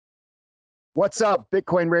What's up,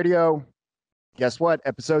 Bitcoin Radio? Guess what?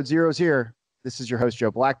 Episode 0 is here. This is your host,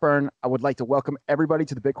 Joe Blackburn. I would like to welcome everybody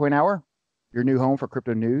to the Bitcoin Hour, your new home for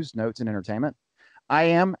crypto news, notes, and entertainment. I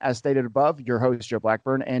am, as stated above, your host, Joe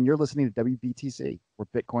Blackburn, and you're listening to WBTC, where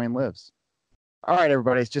Bitcoin lives. All right,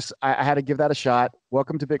 everybody. It's just I had to give that a shot.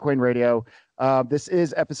 Welcome to Bitcoin Radio. This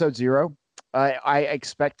is episode 0. I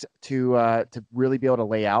expect to really be able to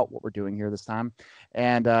lay out what we're doing here this time,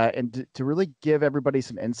 and to really give everybody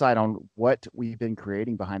some insight on what we've been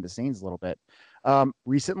creating behind the scenes a little bit.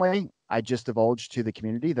 Recently, I just divulged to the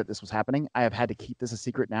community that this was happening. I have had to keep this a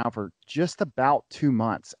secret now for just about 2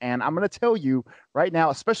 months, and I'm going to tell you right now,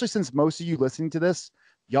 especially since most of you listening to this,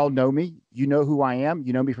 y'all know me. You know who I am.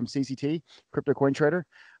 You know me from CCT, Crypto Coin Trader.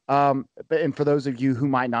 And for those of you who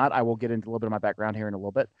might not, I will get into a little bit of my background here in a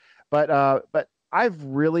little bit. But I've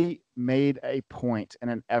really made a point and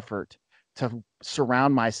an effort to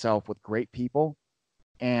surround myself with great people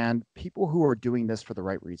and people who are doing this for the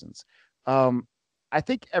right reasons. I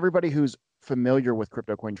think everybody who's familiar with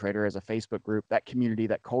Crypto Coin Trader as a Facebook group, that community,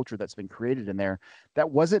 that culture that's been created in there, that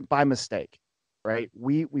wasn't by mistake, right?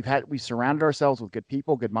 We've surrounded ourselves with good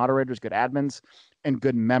people, good moderators, good admins, and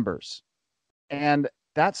good members. And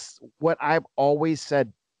that's what I've always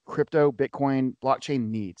said crypto, Bitcoin, blockchain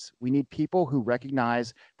needs. We need people who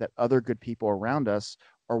recognize that other good people around us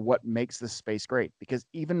are what makes this space great. Because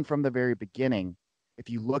even from the very beginning, if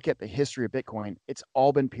you look at the history of Bitcoin, it's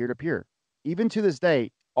all been peer-to-peer. Even to this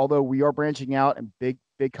day, although we are branching out and big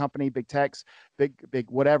company, big techs, big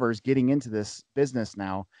whatever is getting into this business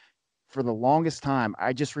now, for the longest time,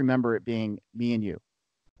 I just remember it being me and you.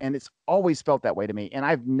 And it's always felt that way to me. And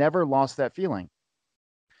I've never lost that feeling.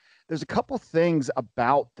 There's a couple things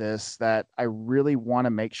about this that I really want to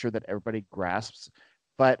make sure that everybody grasps,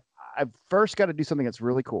 but I've first got to do something that's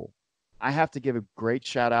really cool. I have to give a great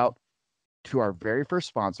shout out to our very first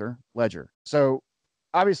sponsor, Ledger. So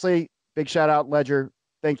obviously, big shout out, Ledger.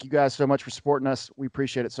 Thank you guys so much for supporting us. We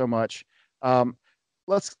appreciate it so much.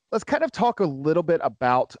 Let's kind of talk a little bit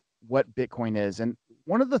about what Bitcoin is. And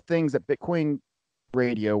one of the things that Bitcoin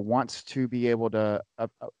Radio wants to be able to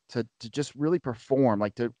just really perform,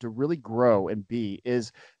 like to really grow and be,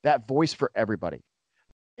 is that voice for everybody.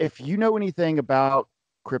 If you know anything about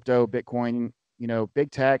crypto, Bitcoin, big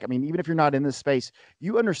tech, I mean, even if you're not in this space,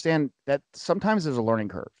 you understand that sometimes there's a learning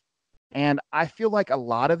curve. And I feel like a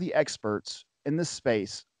lot of the experts in this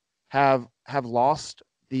space have lost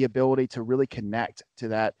the ability to really connect to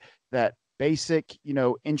that basic,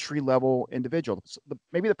 entry level individual. So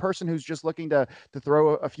maybe the person who's just looking to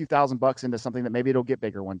throw a few $1,000 into something that maybe it'll get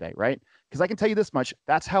bigger one day, right? Because I can tell you this much,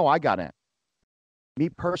 that's how I got in. Me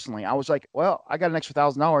personally, I was like, well, I got an extra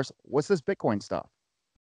 $1,000. What's this Bitcoin stuff?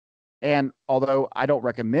 And although I don't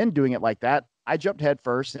recommend doing it like that, I jumped head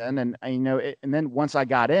first in, and then once I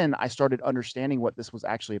got in, I started understanding what this was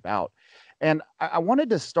actually about. And I wanted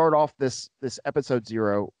to start off this episode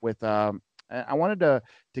 0 with I wanted to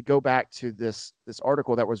go back to this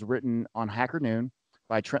article that was written on Hacker Noon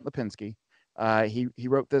by Trent Lipinski. He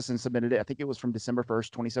wrote this and submitted it. I think it was from December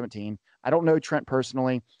 1st, 2017. I don't know Trent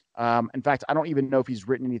personally. In fact, I don't even know if he's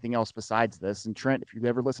written anything else besides this. And Trent, if you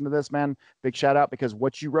ever listen to this, man, big shout out, because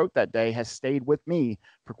what you wrote that day has stayed with me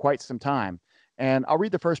for quite some time. And I'll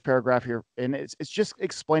read the first paragraph here, and it's just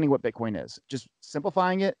explaining what Bitcoin is, just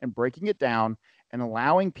simplifying it and breaking it down and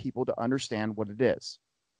allowing people to understand what it is.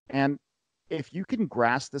 And if you can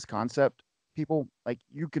grasp this concept, people, like,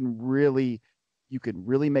 you can really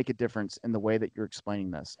make a difference in the way that you're explaining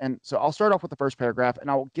this. And so I'll start off with the first paragraph, and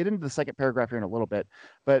I'll get into the second paragraph here in a little bit.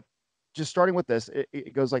 But just starting with this,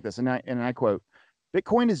 it goes like this, and I quote,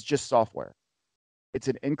 "Bitcoin is just software. It's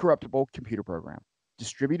an incorruptible computer program,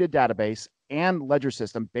 distributed database, and ledger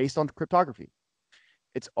system based on cryptography.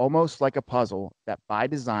 It's almost like a puzzle that by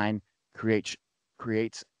design creates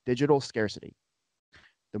digital scarcity.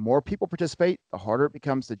 The more people participate, the harder it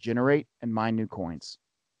becomes to generate and mine new coins."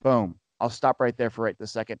 Boom. I'll stop right there for right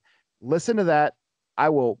this second. Listen to that. I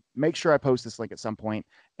will make sure I post this link at some point.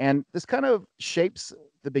 And this kind of shapes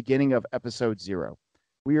the beginning of episode 0.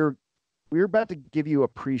 We're about to give you a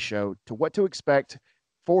pre-show to what to expect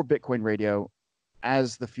for Bitcoin Radio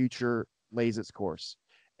as the future lays its course.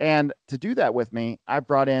 And to do that with me, I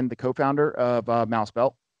brought in the co-founder of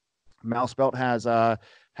MouseBelt. MouseBelt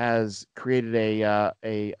has created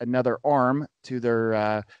another arm to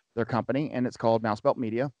their company, and it's called MouseBelt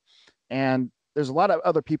Media. And there's a lot of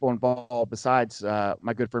other people involved besides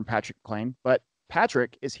my good friend Patrick McLain. But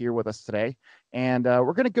Patrick is here with us today, and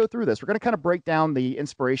we're going to go through this. We're going to kind of break down the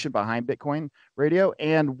inspiration behind Bitcoin Radio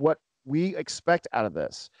and what we expect out of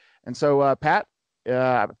this. And so, Pat,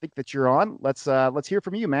 I think that you're on. Let's hear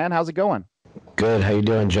from you, man. How's it going? Good. How you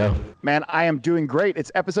doing, Joe? Man, I am doing great.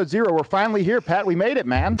 It's episode 0. We're finally here, Pat. We made it,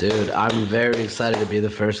 man. Dude, I'm very excited to be the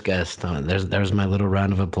first guest. There's my little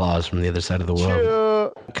round of applause from the other side of the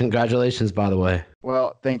world. Choo. Congratulations, by the way.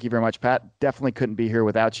 Well, thank you very much, Pat. Definitely couldn't be here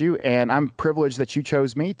without you, and I'm privileged that you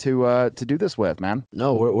chose me to do this with, man.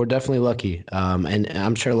 No, we're definitely lucky. And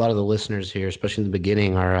I'm sure a lot of the listeners here, especially in the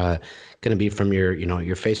beginning, are going to be from your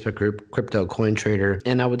Facebook group, Crypto Coin Trader.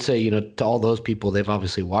 And I would say, to all those people, they've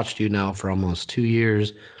obviously watched you now for almost 2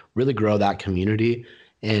 years, really grow that community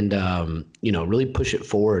and, really push it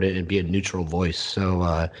forward and be a neutral voice. So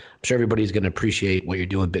I'm sure everybody's going to appreciate what you're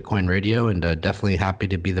doing with Bitcoin Radio, and definitely happy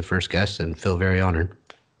to be the first guest and feel very honored.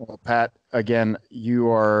 Well, Pat, again, you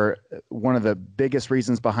are one of the biggest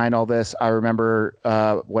reasons behind all this. I remember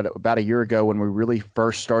about a year ago when we really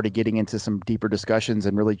first started getting into some deeper discussions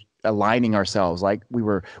and really aligning ourselves. Like we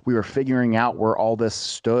were figuring out where all this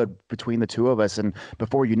stood between the two of us. And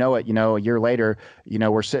before you know it, a year later,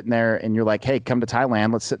 we're sitting there and you're like, hey, come to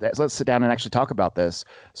Thailand. Let's sit down and actually talk about this.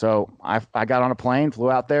 So I got on a plane, flew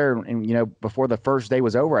out there, and before the first day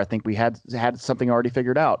was over, I think we had something already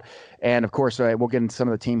figured out. And of course, we'll get into some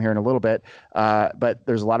of the team here in a little bit. But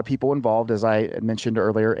there's a lot of people involved, as I mentioned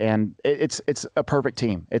earlier, and it's a perfect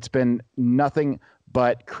team. It's been nothing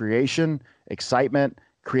but creation, excitement,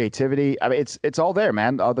 creativity. I mean, it's all there,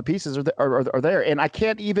 man. All the pieces are there, and I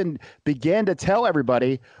can't even begin to tell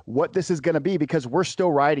everybody what this is going to be because we're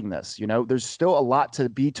still writing this. There's still a lot to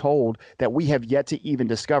be told that we have yet to even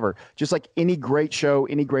discover. Just like any great show,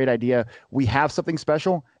 any great idea, we have something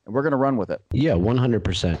special, and we're going to run with it. Yeah,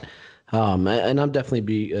 100%. And I'm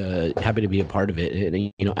definitely happy to be a part of it.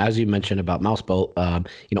 And, as you mentioned about MouseBelt,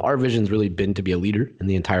 our vision's really been to be a leader in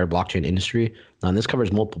the entire blockchain industry. And this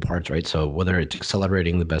covers multiple parts, right? So whether it's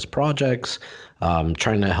accelerating the best projects,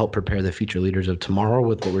 trying to help prepare the future leaders of tomorrow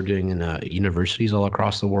with what we're doing in universities all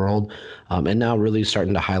across the world, and now really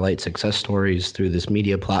starting to highlight success stories through this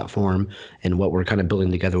media platform and what we're kind of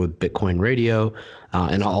building together with Bitcoin Radio.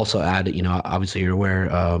 And I'll also add, obviously you're aware,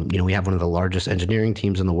 we have one of the largest engineering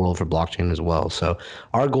teams in the world for blockchain as well. So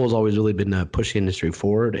our goal has always really been to push the industry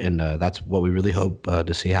forward, and that's what we really hope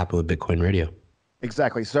to see happen with Bitcoin Radio.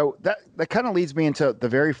 Exactly. So that kind of leads me into the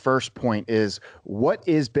very first point is what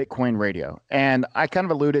is Bitcoin Radio? And I kind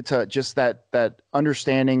of alluded to just that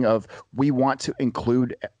understanding of we want to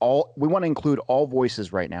include all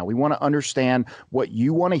voices right now. We want to understand what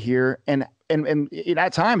you want to hear and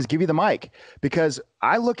at times give you the mic, because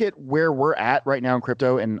I look at where we're at right now in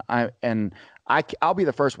crypto, and I'll be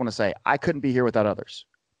the first one to say I couldn't be here without others,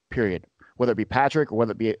 period. Whether it be Patrick or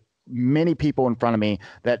whether it be many people in front of me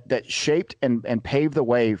that shaped and paved the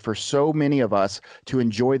way for so many of us to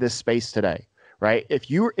enjoy this space today, right? If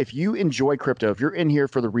you enjoy crypto, if you're in here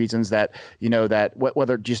for the reasons that,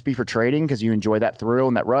 whether it just be for trading because you enjoy that thrill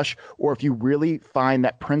and that rush, or if you really find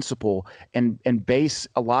that principle and base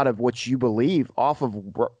a lot of what you believe off of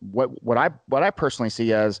what I personally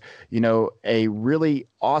see as, a really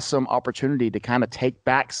awesome opportunity to kind of take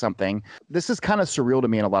back something. This is kind of surreal to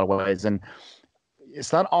me in a lot of ways. And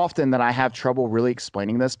it's not often that I have trouble really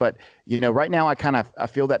explaining this, but right now I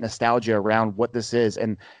feel that nostalgia around what this is.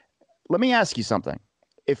 And let me ask you something.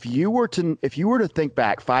 If you were to think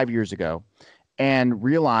back 5 years ago and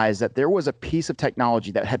realize that there was a piece of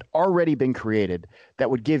technology that had already been created that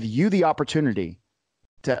would give you the opportunity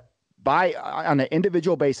to on an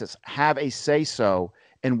individual basis, have a say so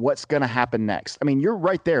and what's going to happen next. I mean, you're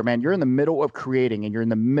right there, man. You're in the middle of creating, and you're in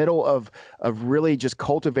the middle of really just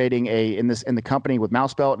cultivating in the company with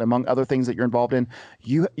MouseBelt and among other things that you're involved in.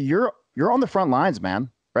 You're on the front lines, man,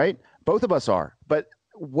 right? Both of us are. But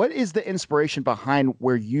what is the inspiration behind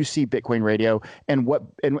where you see Bitcoin Radio and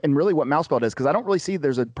really what MouseBelt is? Because I don't really see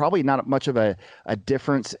there's probably not much of a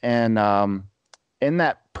difference in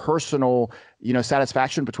that personal,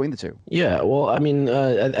 satisfaction between the two. Yeah, well, I mean,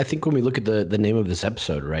 I think when we look at the name of this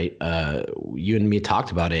episode, right, you and me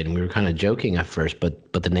talked about it, and we were kind of joking at first,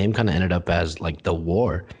 but the name kind of ended up as like the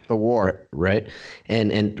war. The war, right?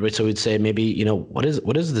 And so we'd say maybe, what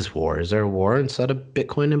is this war? Is there a war inside of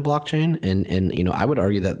Bitcoin and blockchain? And I would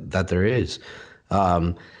argue that there is.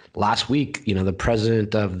 Last week, the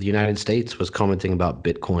president of the United States was commenting about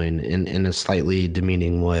Bitcoin in a slightly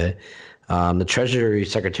demeaning way. The Treasury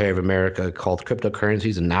Secretary of America called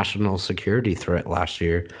cryptocurrencies a national security threat last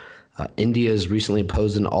year. India has recently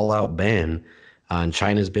imposed an all-out ban, and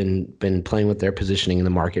China's been playing with their positioning in the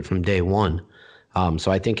market from day one. So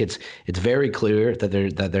I think it's very clear that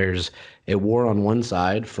there's a war on one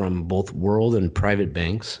side from both world and private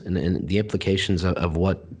banks, and the implications of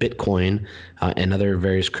what Bitcoin and other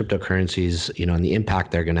various cryptocurrencies, and the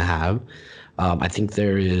impact they're going to have. I think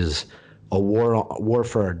there is a war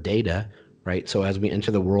for our data, right? So as we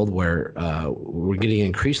enter the world where we're getting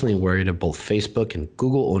increasingly worried of both Facebook and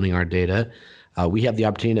Google owning our data, we have the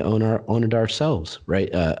opportunity to own it ourselves,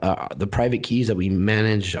 right? The private keys that we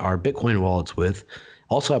manage our Bitcoin wallets with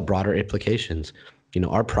also have broader implications.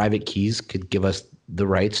 Our private keys could give us the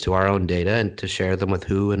rights to our own data and to share them with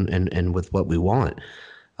who and with what we want.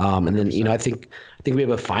 And then, I think we have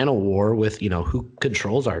a final war with, who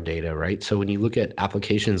controls our data, right? So when you look at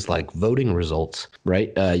applications like voting results,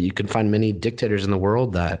 right, you can find many dictators in the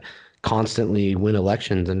world that constantly win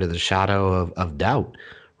elections under the shadow of doubt,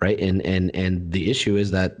 right? And the issue is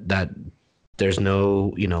that there's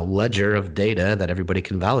no, ledger of data that everybody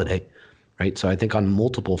can validate, right? So I think on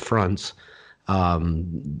multiple fronts,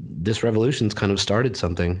 this revolution's kind of started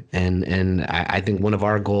something, and I think one of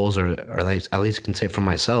our goals, or at least can say for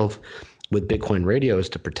myself, with Bitcoin Radio is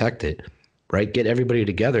to protect it, right? Get everybody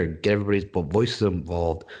together, get everybody's voices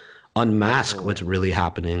involved, unmask what's really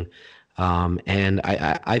happening, and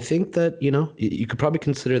I think that you could probably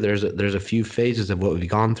consider there's a few phases of what we've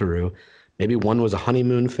gone through. Maybe one was a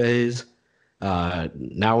honeymoon phase.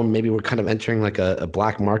 Now maybe we're kind of entering like a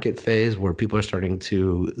black market phase where people are starting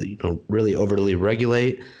to really overly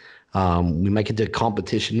regulate. We might get to a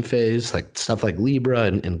competition phase, like stuff like Libra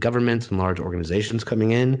and governments and large organizations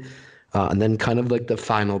coming in, and then kind of like the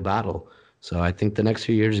final battle. So I think the next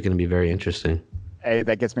few years is going to be very interesting. Hey,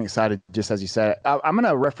 that gets me excited, just as you said. I'm going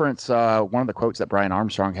to reference one of the quotes that Brian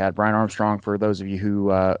Armstrong had. Brian Armstrong, for those of you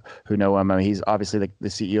who know him, he's obviously the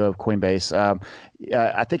CEO of Coinbase.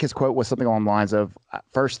 I think his quote was something along the lines of,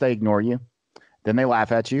 first they ignore you, then they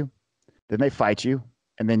laugh at you, then they fight you,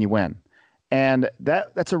 and then you win. And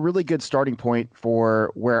that's a really good starting point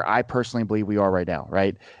for where I personally believe we are right now,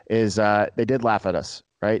 right? Is they did laugh at us,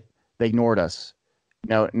 right? They ignored us.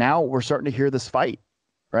 Now we're starting to hear this fight,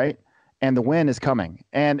 right? And the win is coming.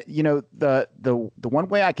 And the one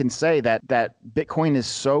way I can say that Bitcoin is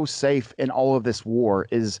so safe in all of this war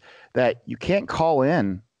is that you can't call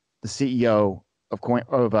in the CEO of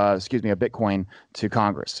Bitcoin to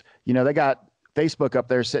Congress. They got Facebook up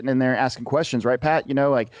there sitting in there asking questions, right, Pat?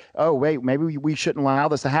 Like, oh, wait, maybe we shouldn't allow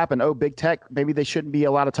this to happen. Oh, big tech, maybe they shouldn't be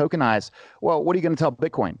allowed to tokenize. Well, what are you going to tell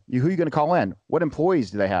Bitcoin? Who are you going to call in? What employees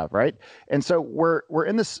do they have, right? And so we're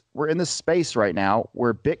in this space right now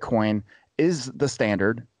where Bitcoin is the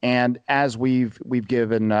standard, and as we've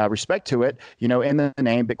given respect to it, in the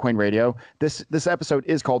name Bitcoin Radio, this episode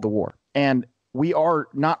is called The War, and we are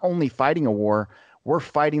not only fighting a war. We're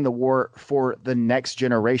fighting the war for the next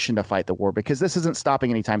generation to fight the war, because this isn't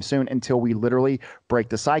stopping anytime soon until we literally break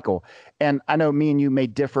the cycle. And I know me and you may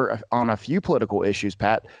differ on a few political issues,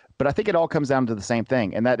 Pat, but I think it all comes down to the same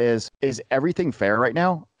thing. And that is everything fair right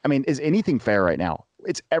now? I mean, is anything fair right now?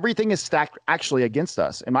 Everything is stacked actually against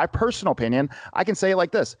us. In my personal opinion, I can say it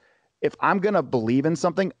like this. If I'm going to believe in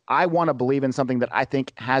something, I want to believe in something that I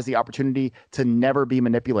think has the opportunity to never be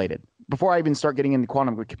manipulated. Before I even start getting into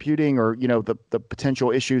quantum computing or, the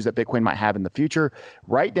potential issues that Bitcoin might have in the future,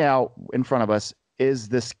 right now in front of us is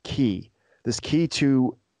this key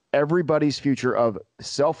to everybody's future of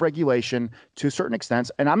self-regulation to a certain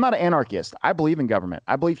extent. And I'm not an anarchist. I believe in government.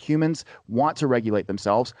 I believe humans want to regulate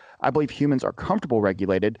themselves. I believe humans are comfortable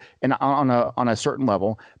regulated and on a certain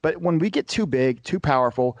level. But when we get too big, too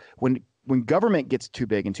powerful, when government gets too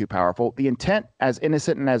big and too powerful, the intent, as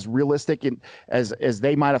innocent and as realistic and as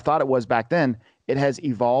they might have thought it was back then, it has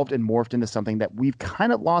evolved and morphed into something that we've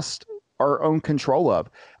kind of lost our own control of.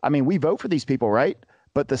 I mean, we vote for these people, right?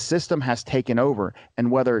 But the system has taken over.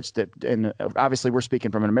 And whether it's and obviously we're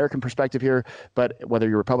speaking from an American perspective here, but whether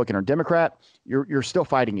you're Republican or Democrat, you're still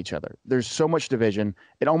fighting each other. There's so much division.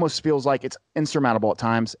 It almost feels like it's insurmountable at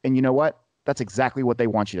times. And you know what? That's exactly what they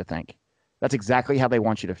want you to think. That's exactly how they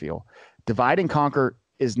want you to feel. Divide and conquer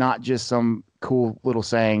is not just some cool little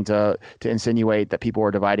saying to insinuate that people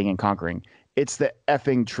are dividing and conquering. It's the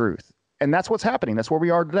effing truth. And that's what's happening. That's where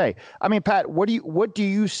we are today. I mean, Pat, what do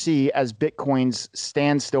you see as Bitcoin's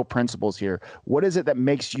standstill principles here? What is it that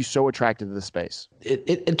makes you so attracted to the space?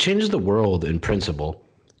 It changes the world in principle.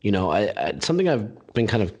 Something I've been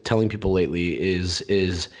kind of telling people lately is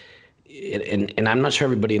and I'm not sure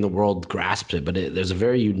everybody in the world grasps it, but there's a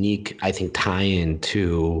very unique, I think, tie-in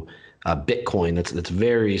to Bitcoin that's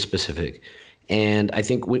very specific. And I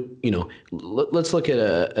think let's look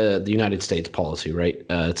at the United States policy, right?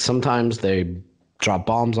 Sometimes they drop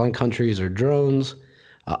bombs on countries or drones.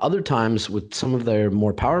 Other times, with some of their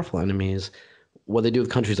more powerful enemies, what they do with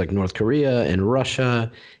countries like North Korea and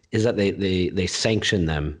Russia is that they sanction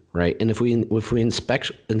them, right? And if we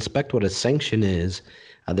inspect what a sanction is,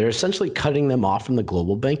 they're essentially cutting them off from the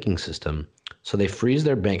global banking system. So they freeze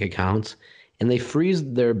their bank accounts and they freeze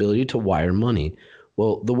their ability to wire money,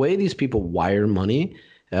 Well, the way these people wire money,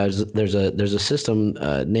 there's a system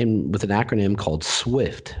named with an acronym called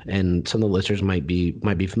SWIFT, and some of the listeners might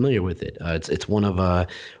be familiar with it. It's one of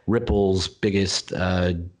Ripple's biggest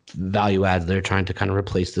value adds. They're trying to kind of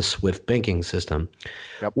replace the SWIFT banking system.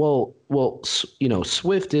 Yep. Well,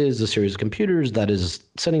 SWIFT is a series of computers that is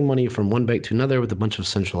sending money from one bank to another with a bunch of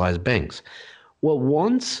centralized banks. Well,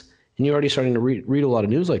 and you're already starting to read a lot of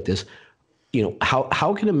news like this.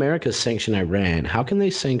 How can America sanction Iran? How can they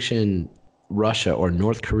sanction Russia or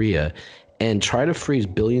North Korea and try to freeze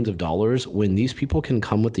billions of dollars when these people can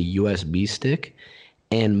come with a USB stick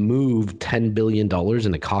and move $10 billion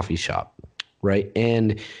in a coffee shop, right?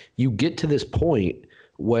 And you get to this point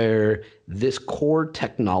where this core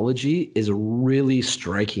technology is really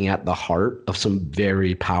striking at the heart of some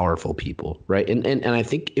very powerful people, right? And I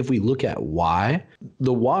think if we look at why,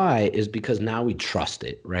 the why is because now we trust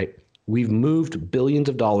it, right? We've moved billions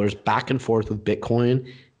of dollars back and forth with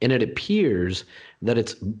Bitcoin, and it appears that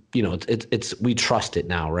it's we trust it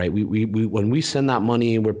now, right? We when we send that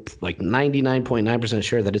money, we're like 99.9%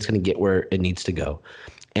 sure that it's going to get where it needs to go.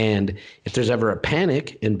 And if there's ever a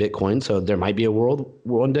panic in Bitcoin, so there might be a world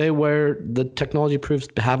one day where the technology proves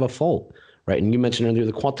to have a fault, right? And you mentioned earlier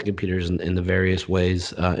the quantum computers and the various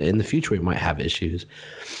ways in the future we might have issues.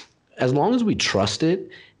 As long as we trust it,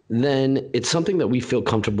 then it's something that we feel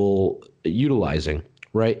comfortable utilizing,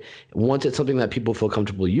 right? Once it's something that people feel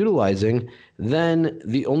comfortable utilizing, then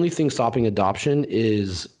the only thing stopping adoption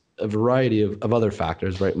is a variety of other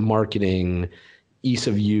factors, right? Marketing, ease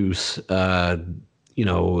of use,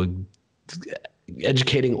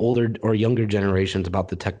 educating older or younger generations about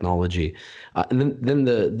the technology. And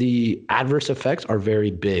then the adverse effects are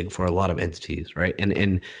very big for a lot of entities, right?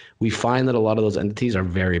 And we find that a lot of those entities are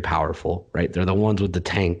very powerful, right? They're the ones with the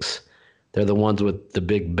tanks. They're the ones with the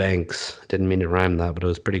big banks. Didn't mean to rhyme that, but it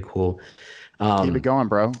was pretty cool. Keep it going,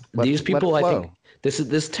 bro. These people, I think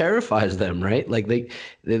this terrifies them, right? Like they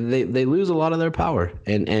lose a lot of their power.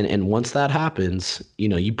 And once that happens,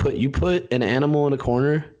 you put an animal in a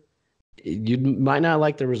corner, you might not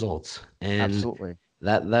like the results. And absolutely.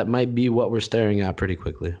 That might be what we're staring at pretty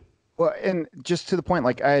quickly. Well, and just to the point,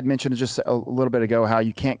 like I had mentioned just a little bit ago, how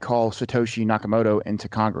you can't call Satoshi Nakamoto into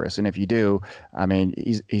Congress, and if you do, I mean,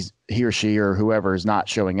 he or she or whoever is not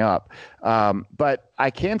showing up. But I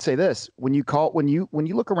can say this: when you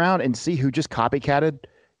look around and see who just copycatted,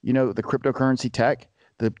 the cryptocurrency tech,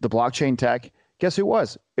 the blockchain tech, guess who it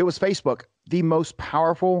was? It was Facebook, the most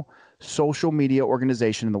powerful social media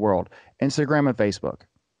organization in the world, Instagram and Facebook.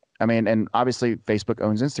 I mean, and obviously Facebook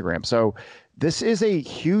owns Instagram. So this is a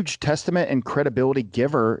huge testament and credibility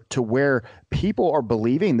giver to where people are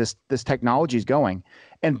believing this technology is going.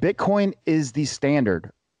 And Bitcoin is the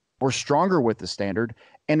standard. We're stronger with the standard,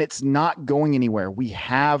 and it's not going anywhere. We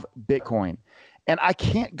have Bitcoin. And I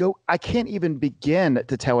can't even begin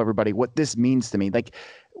to tell everybody what this means to me. Like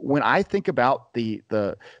when I think about the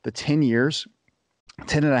 10 years,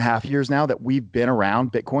 10 and a half years now that we've been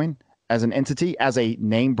around Bitcoin as an entity, as a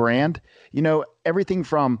name brand, everything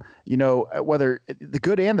from, whether the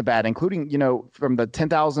good and the bad, including, from the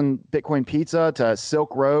 10,000 Bitcoin pizza to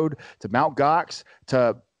Silk Road to Mount Gox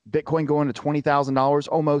to Bitcoin going to $20,000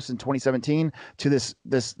 almost in 2017 to this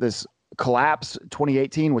collapse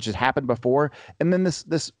 2018, which has happened before. And then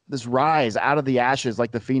this rise out of the ashes,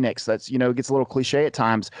 like the Phoenix, that's, gets a little cliche at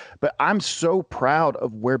times, but I'm so proud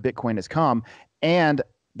of where Bitcoin has come and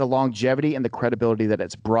the longevity and the credibility that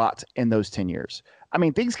it's brought in those 10 years. I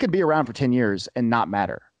mean, things could be around for 10 years and not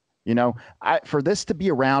matter. For this to be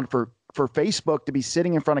around, for Facebook to be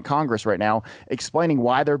sitting in front of Congress right now, explaining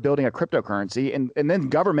why they're building a cryptocurrency, and then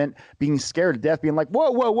government being scared to death, being like,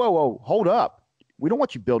 whoa, hold up. We don't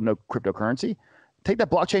want you building no cryptocurrency. Take that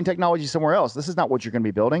blockchain technology somewhere else. This is not what you're going to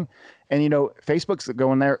be building. And, Facebook's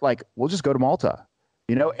going there like, we'll just go to Malta.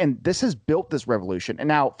 And this has built this revolution. And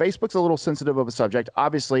now Facebook's a little sensitive of a subject.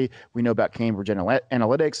 Obviously, we know about Cambridge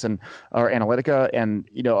Analytica and,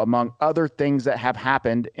 among other things that have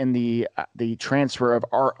happened in the transfer of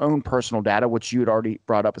our own personal data, which you had already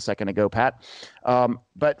brought up a second ago, Pat.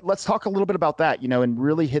 But let's talk a little bit about that, and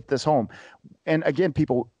really hit this home. And again,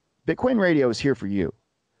 people, Bitcoin Radio is here for you.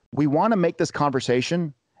 We want to make this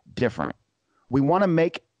conversation different. We want to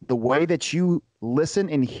make the way that you listen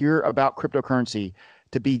and hear about cryptocurrency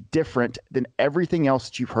to be different than everything else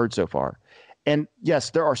that you've heard so far. And yes,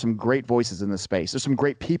 there are some great voices in this space. There's some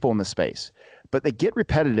great people in this space, but they get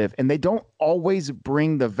repetitive and they don't always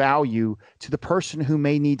bring the value to the person who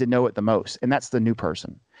may need to know it the most. And that's the new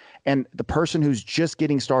person. And the person who's just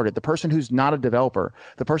getting started, the person who's not a developer,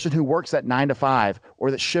 the person who works at 9 to 5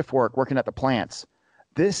 or that shift working at the plants.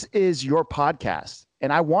 This is your podcast.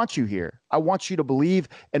 And I want you here. I want you to believe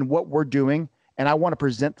in what we're doing. And I want to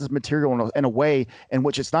present this material in a way in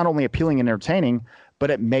which it's not only appealing and entertaining, but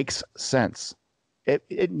it makes sense.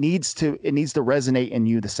 It needs to resonate in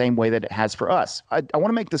you the same way that it has for us. I want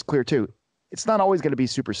to make this clear too. It's not always going to be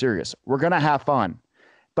super serious. We're going to have fun,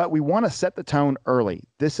 but we want to set the tone early.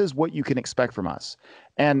 This is what you can expect from us.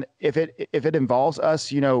 And if it involves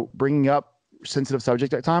us, bringing up sensitive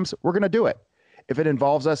subject at times, we're going to do it. If it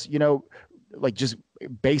involves us, like just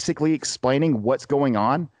basically explaining what's going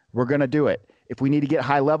on, we're going to do it. If we need to get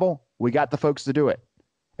high level, we got the folks to do it.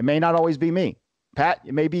 It may not always be me. Pat,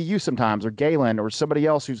 it may be you sometimes, or Galen, or somebody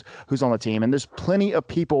else who's on the team. And there's plenty of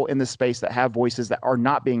people in this space that have voices that are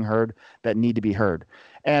not being heard, that need to be heard.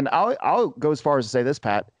 And I'll go as far as to say this,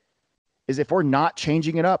 Pat, is if we're not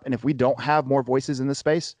changing it up, and if we don't have more voices in this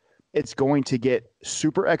space, it's going to get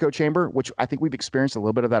super echo chamber, which I think we've experienced a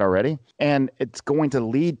little bit of that already. And it's going to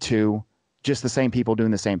lead to just the same people doing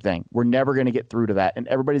the same thing. We're never going to get through to that. And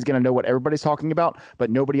everybody's going to know what everybody's talking about, but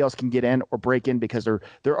nobody else can get in or break in because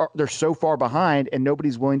they're so far behind and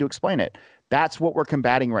nobody's willing to explain it. That's what we're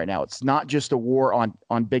combating right now. It's not just a war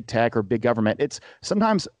on big tech or big government. It's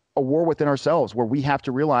sometimes a war within ourselves where we have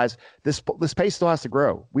to realize this space still has to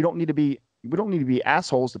grow. We don't need to be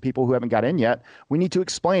assholes to people who haven't got in yet. We need to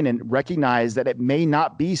explain and recognize that it may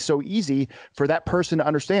not be so easy for that person to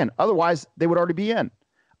understand. Otherwise, they would already be in.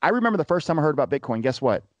 I remember the first time I heard about Bitcoin, guess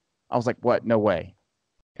what? I was like, what? No way.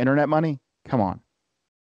 Internet money? Come on.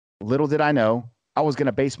 Little did I know I was going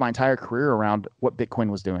to base my entire career around what Bitcoin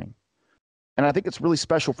was doing. And I think it's really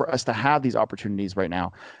special for us to have these opportunities right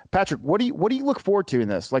now. Patrick, what do you look forward to in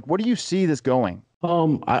this? Like, what do you see this going?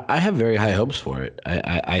 I have very high hopes for it.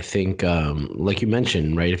 I think, like you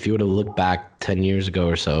mentioned, right, if you would have looked back 10 years ago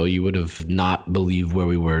or so, you would have not believed where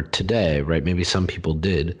we were today, right? Maybe some people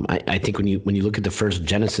did. I think when you look at the first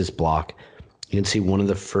Genesis block, you can see one of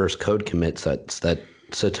the first code commits that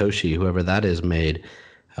Satoshi, whoever that is, made.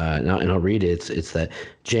 And I'll read it. It's that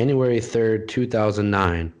January 3rd,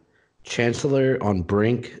 2009, Chancellor on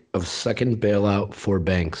brink of second bailout for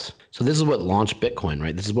banks. So this is what launched Bitcoin,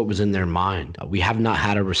 right? This is what was in their mind. We have not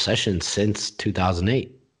had a recession since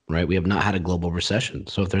 2008, right? We have not had a global recession.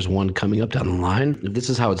 So if there's one coming up down the line, if this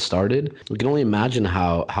is how it started, we can only imagine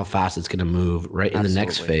how fast it's going to move right in the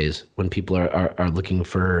next phase when people are looking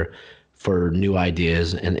for new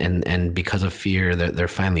ideas and because of fear they're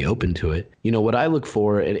finally open to it. What I look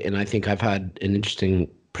for, and I think I've had an interesting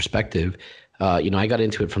perspective. I got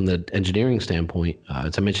into it from the engineering standpoint.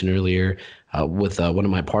 As I mentioned earlier, with one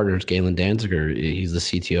of my partners, Galen Danziger, he's the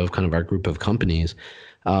CTO of kind of our group of companies.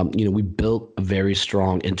 We built a very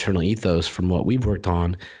strong internal ethos from what we've worked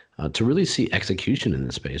on to really see execution in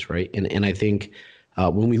this space, right? And I think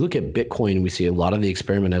when we look at Bitcoin, we see a lot of the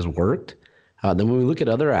experiment has worked. Then when we look at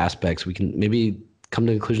other aspects, we can maybe come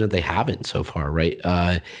to the conclusion that they haven't so far,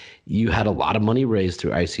 right? You had a lot of money raised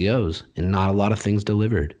through ICOs and not a lot of things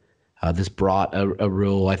delivered. This brought a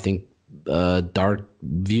real, I think, dark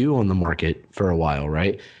view on the market for a while,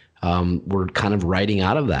 right? We're kind of riding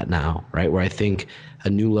out of that now, right? Where I think a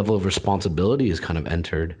new level of responsibility is kind of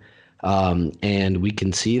entered. And we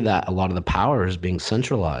can see that a lot of the power is being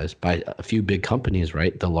centralized by a few big companies,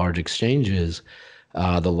 right? The large exchanges,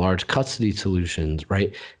 the large custody solutions,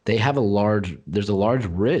 right? There's a large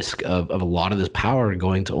risk of a lot of this power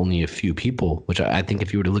going to only a few people, which I think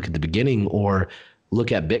if you were to look at the beginning or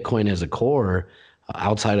look at Bitcoin as a core,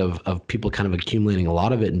 outside of people kind of accumulating a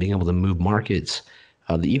lot of it and being able to move markets,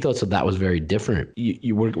 the ethos of that was very different.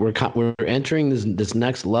 We're entering this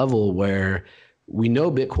next level where we know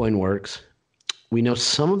Bitcoin works. We know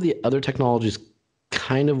some of the other technologies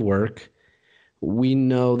kind of work. We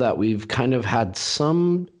know that we've kind of had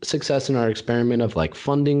some success in our experiment of like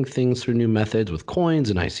funding things through new methods with coins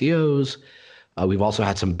and ICOs. We've also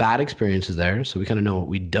had some bad experiences there, so we kind of know what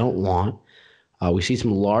we don't want. We see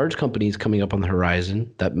some large companies coming up on the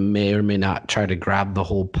horizon that may or may not try to grab the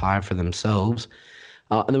whole pie for themselves.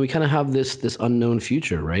 And then we kind of have this unknown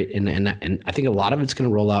future, right? And I think a lot of it's going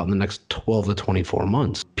to roll out in the next 12 to 24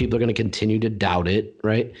 months. People are going to continue to doubt it,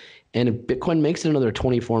 right? And if Bitcoin makes it another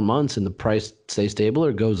 24 months and the price stays stable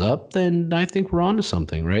or goes up, then I think we're on to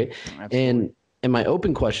something, right? Absolutely. And my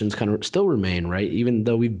open questions kind of still remain, right? Even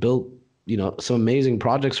though we've built some amazing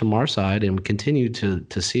projects from our side and we continue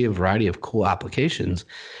to see a variety of cool applications.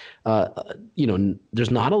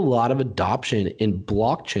 There's not a lot of adoption in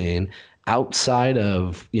blockchain outside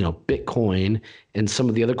of, Bitcoin and some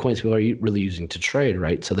of the other coins people are really using to trade,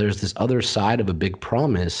 right? So there's this other side of a big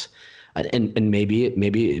promise. And maybe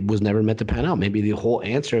it was never meant to pan out. Maybe the whole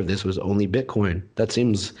answer of this was only Bitcoin. That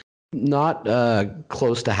seems not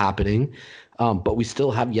close to happening. but we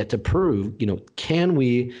still have yet to prove, can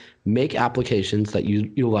we make applications that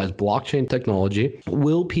utilize blockchain technology?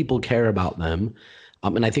 Will people care about them?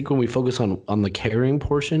 And I think when we focus on the caring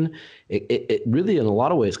portion, it really in a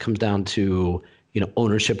lot of ways comes down to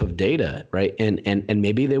ownership of data, right? And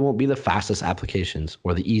maybe they won't be the fastest applications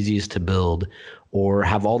or the easiest to build or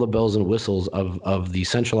have all the bells and whistles of the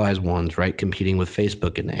centralized ones, right? Competing with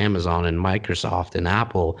Facebook and Amazon and Microsoft and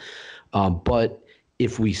Apple. But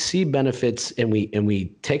if we see benefits and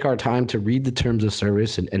we take our time to read the terms of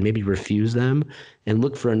service and maybe refuse them and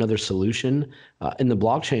look for another solution in the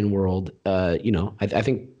blockchain world, I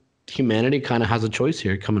think humanity kind of has a choice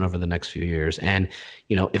here coming over the next few years. And,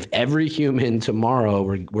 if every human tomorrow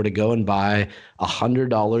were to go and buy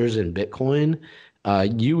 $100 in Bitcoin,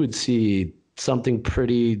 you would see something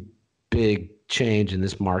pretty big change in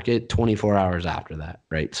this market 24 hours after that,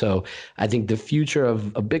 right? So I think the future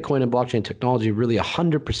of Bitcoin and blockchain technology really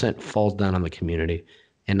 100% falls down on the community.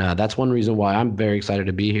 And that's one reason why I'm very excited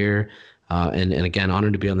to be here. And again,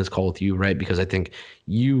 honored to be on this call with you, right? Because I think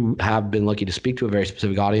you have been lucky to speak to a very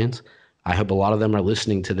specific audience. I hope a lot of them are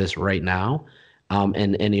listening to this right now.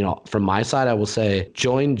 And from my side, I will say,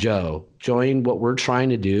 join Joe, join what we're trying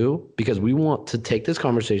to do, because we want to take this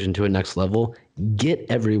conversation to a next level, get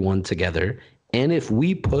everyone together. And if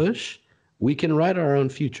we push, we can write our own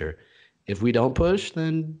future. If we don't push,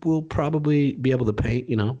 then we'll probably be able to paint,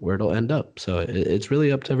 where it'll end up. So it's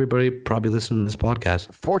really up to everybody probably listening to this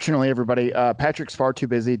podcast. Fortunately, everybody, Patrick's far too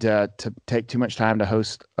busy to take too much time to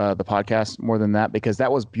host the podcast more than that, because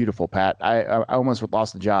that was beautiful, Pat. I almost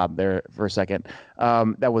lost the job there for a second.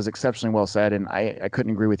 That was exceptionally well said, and I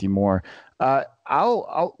couldn't agree with you more. And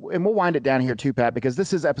we'll wind it down here too, Pat, because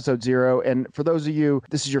this is episode 0. And for those of you,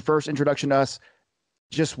 this is your first introduction to us.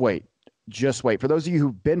 Just wait. For those of you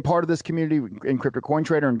who've been part of this community in Crypto Coin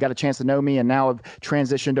Trader and got a chance to know me and now have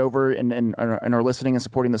transitioned over and are listening and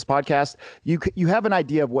supporting this podcast, you have an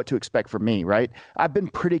idea of what to expect from me, right? I've been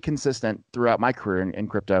pretty consistent throughout my career in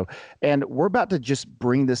crypto, and we're about to just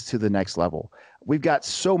bring this to the next level. We've got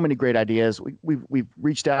so many great ideas. We've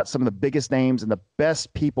reached out some of the biggest names and the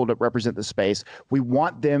best people to represent the space. We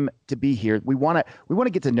want them to be here. We want to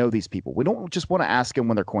get to know these people. We don't just want to ask them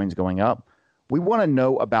when their coin's going up. We want to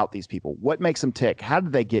know about these people. What makes them tick? How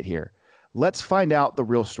did they get here? Let's find out the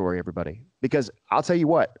real story, everybody, because I'll tell you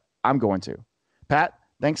what, I'm going to. Pat,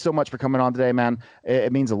 thanks so much for coming on today, man.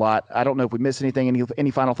 It means a lot. I don't know if we missed anything.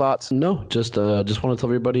 Any final thoughts? No, just want to tell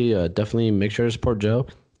everybody, definitely make sure to support Joe.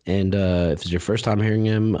 And if it's your first time hearing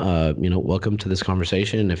him, welcome to this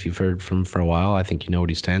conversation. If you've heard from him for a while, I think you know what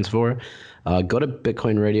he stands for. Go to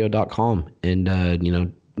bitcoinradio.com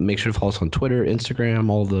and, make sure to follow us on Twitter, Instagram,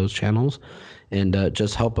 all of those channels. And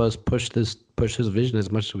just help us push this vision as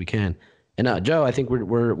much as we can. And Joe, I think we've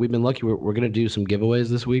been lucky. We're going to do some giveaways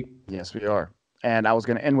this week. Yes, we are. And I was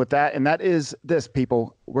going to end with that. And that is this,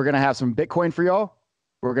 people. We're going to have some Bitcoin for y'all.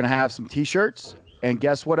 We're going to have some T-shirts. And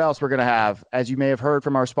guess what else we're going to have? As you may have heard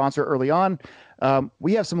from our sponsor early on,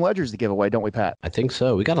 we have some ledgers to give away, don't we, Pat? I think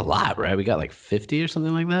so. We got a lot, right? We got like 50 or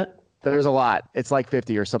something like that. There's a lot. It's like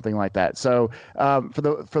 50 or something like that. So for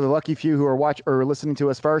the lucky few who are listening to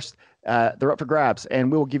us first, they're up for grabs,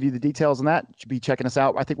 and we'll give you the details on that. You should be checking us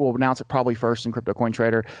out. I think we'll announce it probably first in Crypto Coin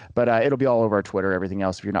Trader, but it'll be all over our Twitter, everything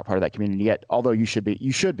else if you're not part of that community yet, although you should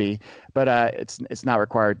be, but it's not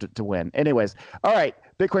required to win. Anyways, all right,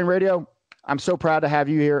 Bitcoin Radio, I'm so proud to have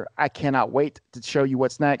you here. I cannot wait to show you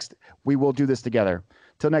what's next. We will do this together.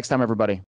 Till next time, everybody.